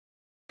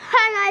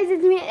guys,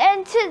 it's me,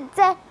 and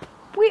today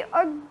we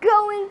are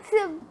going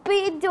to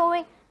be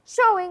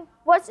showing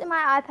what's in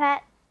my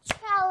iPad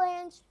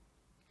challenge.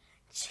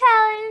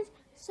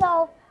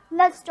 So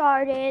let's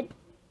start it.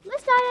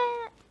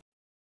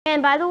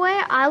 And by the way,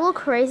 I look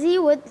crazy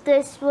with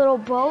this little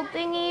bow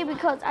thingy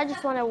because I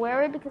just want to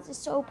wear it because it's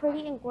so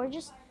pretty and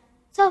gorgeous.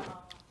 So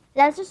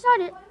let's just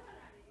start it.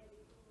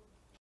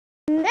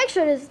 Make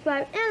sure to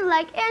subscribe and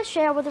like and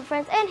share with your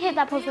friends and hit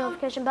that post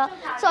notification bell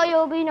so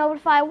you'll be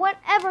notified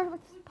whenever we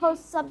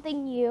post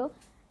something new.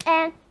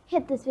 And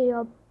hit this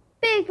video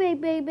big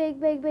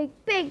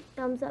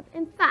thumbs up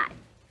in 5,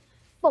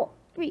 4,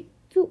 3,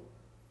 2,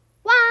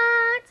 1.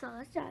 So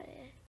let's start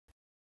it.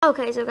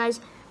 Okay, so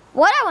guys,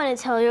 what I want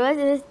to tell you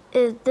is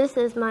this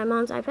is my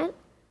mom's iPad.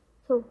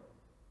 So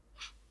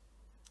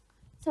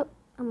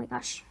oh my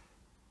gosh.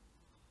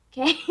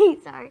 Okay,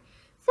 sorry.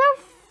 So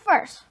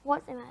first,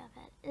 what's in my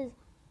iPad is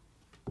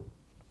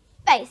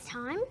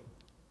FaceTime,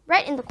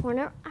 right in the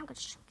corner. I'm gonna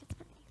show it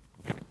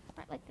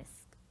right like this.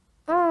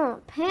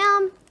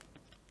 Pam.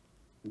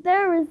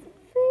 There is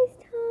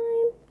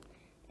FaceTime,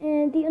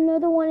 and the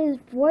another one is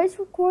voice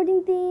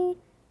recording thing,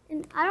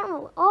 and I don't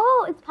know.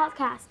 Oh, it's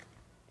podcast.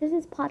 This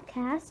is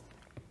podcast,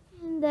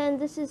 and then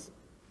this is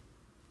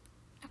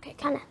okay.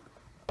 Kind of.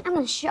 I'm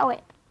gonna show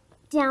it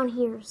down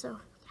here. So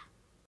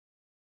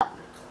yeah.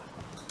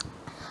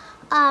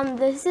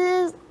 This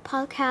is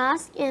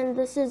podcast, and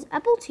this is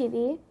Apple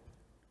TV,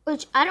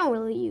 which I don't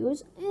really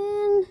use,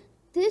 and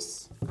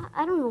this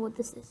I don't know what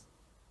this is.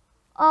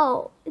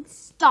 Oh, it's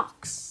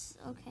stocks.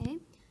 Okay. Okay,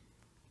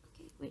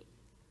 wait.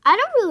 I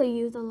don't really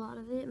use a lot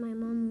of it. My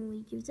mom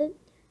only uses it.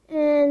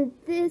 And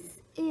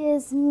this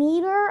is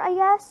meter, I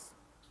guess.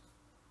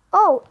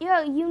 Oh,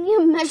 yeah,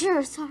 unit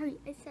measure. Sorry,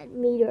 I said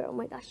meter. Oh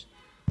my gosh.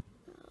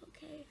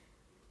 Okay.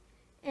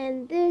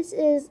 And this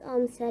is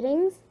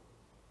settings.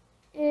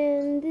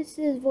 And this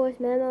is voice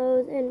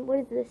memos. And what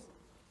is this?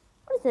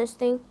 What is this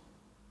thing?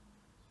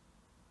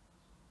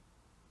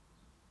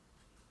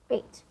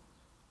 Wait.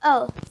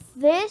 Oh,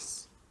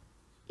 this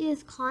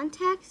is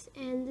contacts,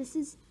 and this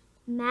is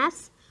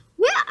maps.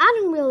 Yeah, I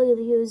don't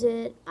really use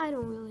it.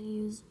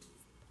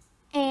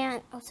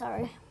 And, oh,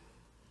 sorry.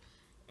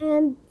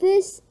 And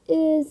this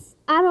is,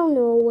 I don't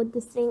know what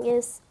this thing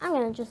is. I'm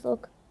gonna just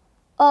look.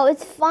 Oh,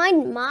 it's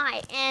Find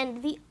My.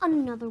 And the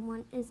another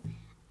one is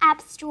App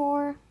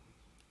Store.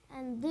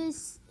 And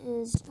this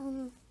is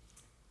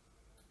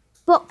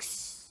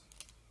books.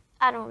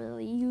 I don't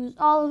really use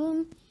all of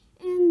them.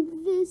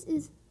 And this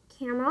is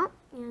camera.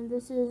 And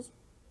this is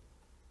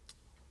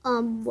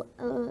what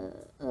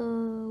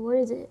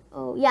is it?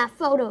 Oh yeah,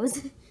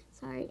 photos.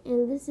 Sorry.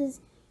 And this is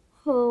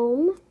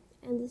home,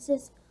 and this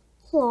is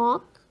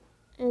clock,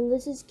 and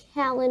this is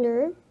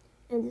calendar,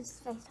 and this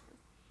is FaceTime.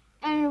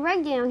 And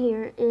right down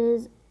here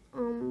is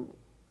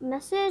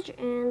message,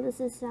 and this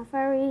is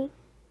Safari.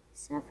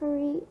 I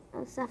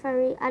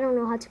don't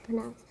know how to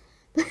pronounce,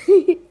 but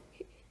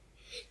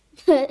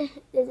this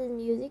is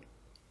music.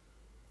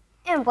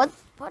 And what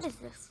is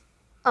this?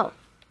 Oh,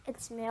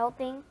 it's mail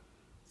thing.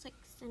 It's like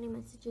sending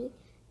messages.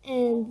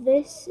 And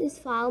this is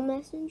file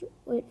messenger.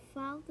 Wait,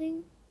 file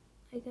thing,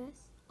 I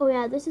guess. Oh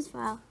yeah, this is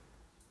file.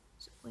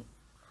 So wait,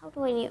 how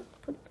do I need to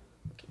put it?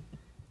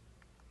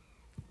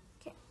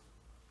 Okay.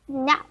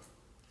 Now,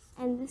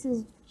 and this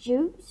is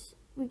Juice.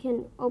 We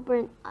can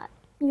open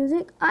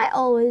music. I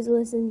always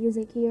listen to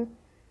music here.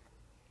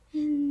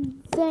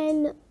 And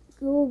then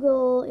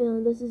Google,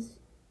 this is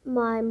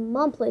my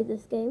mom plays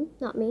this game,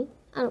 not me.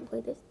 I don't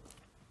play this.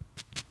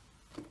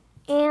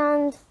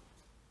 And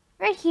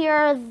right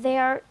here,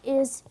 there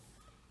is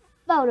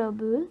photo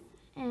booth,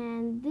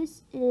 and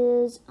this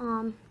is,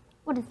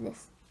 what is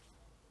this?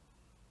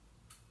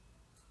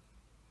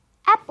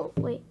 Apple,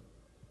 wait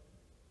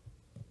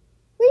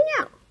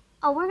now.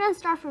 Oh, we're gonna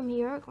start from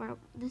here.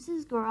 This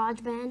is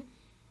GarageBand,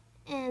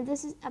 and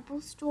this is Apple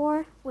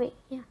Store. Wait,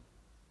 yeah,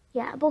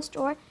 Apple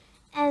Store,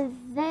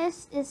 and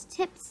this is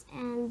Tips,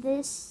 and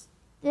this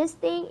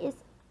thing is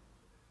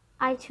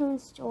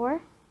iTunes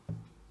Store.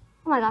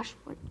 Oh my gosh,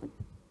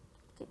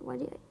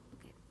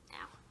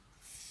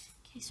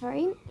 Okay,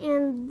 sorry.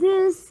 And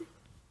this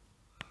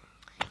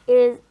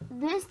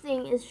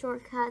thing is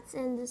shortcuts,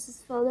 and this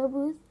is photo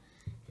booth.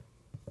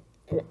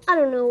 And I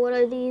don't know what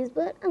are these,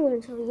 but I'm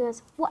going to tell you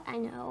guys what I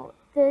know.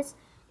 This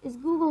is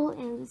Google,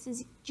 and this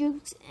is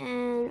Jukes,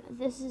 and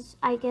this is,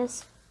 I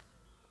guess,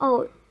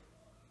 oh,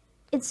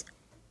 it's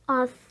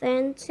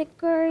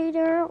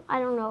Authenticator. I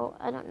don't know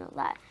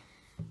that.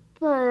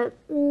 But,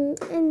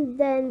 and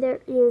then there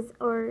is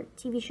our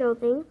TV show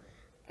thing,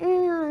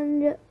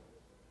 and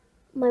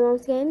my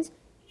mom's games,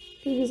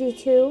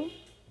 BBC2,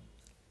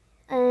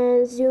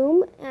 and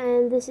Zoom,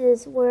 and this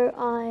is where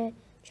I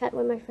chat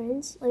with my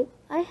friends. Like,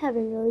 I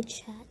haven't really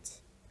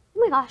chat.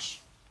 Oh my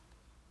gosh.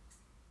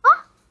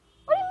 Ah,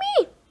 what do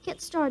you mean? Get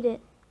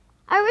started.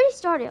 I already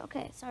started.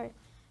 Okay, sorry.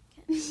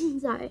 Okay.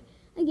 Sorry.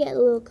 I get a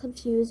little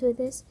confused with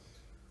this.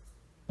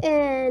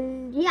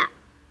 And yeah.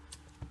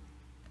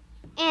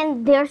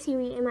 And there's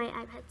Siri in my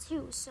iPad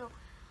too. So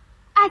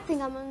I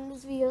think I'm on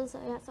this video. So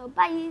yeah, so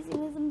bye. See you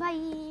next time.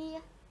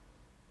 Bye.